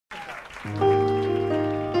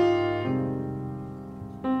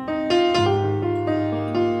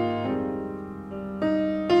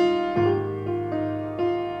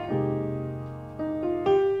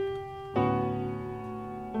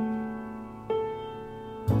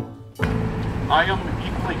I am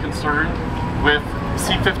equally concerned with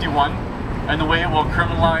C-51 and the way it will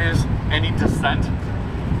criminalize any dissent.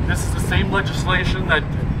 This is the same legislation that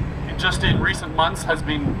just in recent months has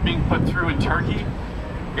been being put through in Turkey.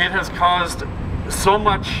 It has caused so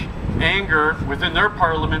much anger within their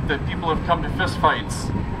parliament that people have come to fistfights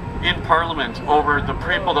in parliament over the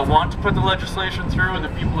people that want to put the legislation through and the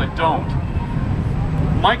people that don't.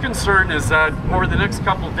 My concern is that over the next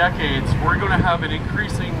couple of decades, we're going to have an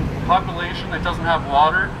increasing population that doesn't have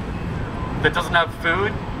water, that doesn't have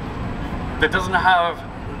food, that doesn't have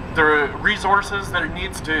the resources that it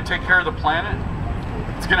needs to take care of the planet.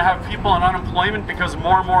 It's going to have people on unemployment because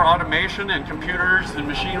more and more automation and computers and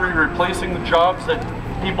machinery replacing the jobs that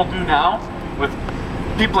people do now, with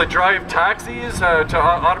people that drive taxis to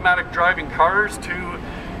automatic driving cars to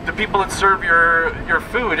the people that serve your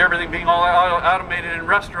food, everything being all automated in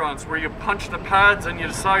restaurants where you punch the pads and you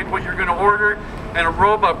decide what you're going to order and a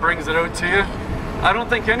robot brings it out to you. I don't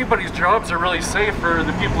think anybody's jobs are really safe for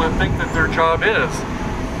the people that think that their job is.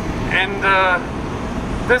 And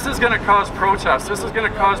this is going to cause protests. This is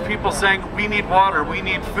going to cause people saying, we need water, we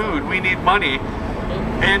need food, we need money.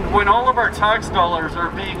 And when all of our tax dollars are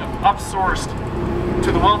being upsourced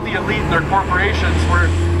to the wealthy elite and their corporations, we're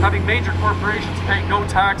having major corporations pay no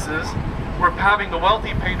taxes, we're having the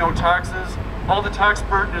wealthy pay no taxes, all the tax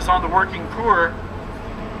burden is on the working poor.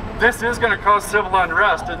 This is going to cause civil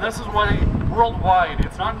unrest, and this is why worldwide,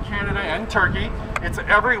 it's not in Canada and Turkey, it's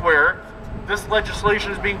everywhere. This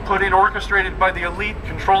legislation is being put in, orchestrated by the elite,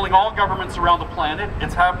 controlling all governments around the planet.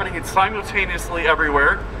 It's happening, it's simultaneously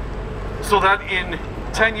everywhere, so that in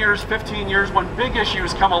 10 years, 15 years, when big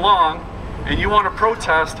issues come along, and you want to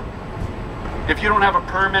protest, if you don't have a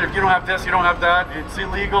permit, if you don't have this, you don't have that, it's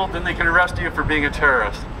illegal, then they can arrest you for being a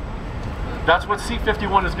terrorist. That's what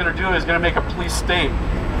C-51 is going to do, is going to make a police state.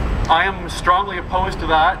 I am strongly opposed to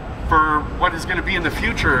that for what is going to be in the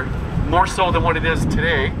future, more so than what it is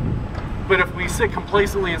today. But if we sit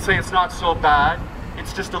complacently and say it's not so bad,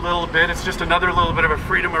 it's just a little bit, it's just another little bit of a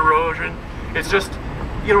freedom erosion, it's just,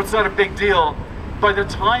 you know, it's not a big deal. By the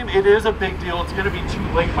time it is a big deal, it's going to be too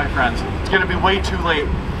late, my friends. It's going to be way too late.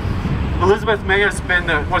 Elizabeth May has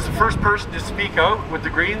was the first person to speak out with the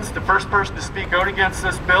Greens, the first person to speak out against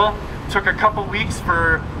this bill. It took a couple weeks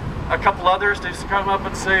for a couple others to just come up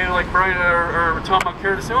and say, like Brian or Tom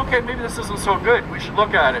Mulcair, to say, okay, maybe this isn't so good, we should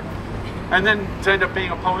look at it. And then to end up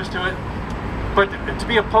being opposed to it. But to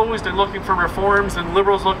be opposed and looking for reforms, and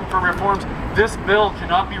Liberals looking for reforms, this bill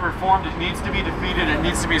cannot be reformed, it needs to be defeated, it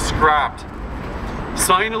needs to be scrapped.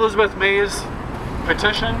 Sign Elizabeth May's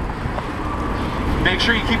petition. Make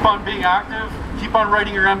sure you keep on being active, keep on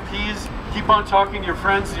writing your MPs, keep on talking to your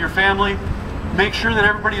friends and your family. Make sure that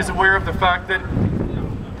everybody is aware of the fact that,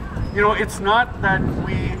 you know, it's not that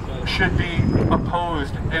we should be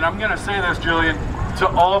opposed, and I'm going to say this, Julian, to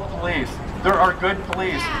all police. There are good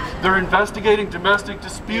police. They're investigating domestic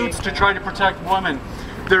disputes to try to protect women.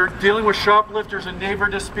 They're dealing with shoplifters and neighbor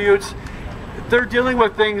disputes. They're dealing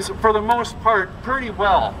with things, for the most part, pretty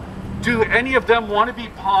well. Do any of them want to be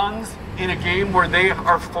pawns in a game where they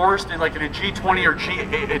are forced, in like in a G20 or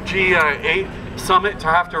G8 summit, to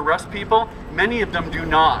have to arrest people? Many of them do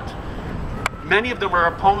not. Many of them are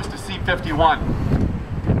opposed to C-51.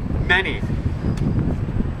 Many.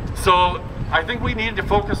 So I think we need to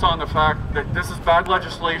focus on the fact that this is bad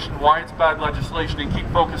legislation, why it's bad legislation, and keep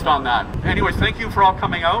focused on that. Anyways, thank you for all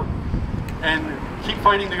coming out, and keep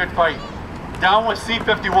fighting the good fight. Down with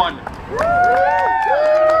C-51.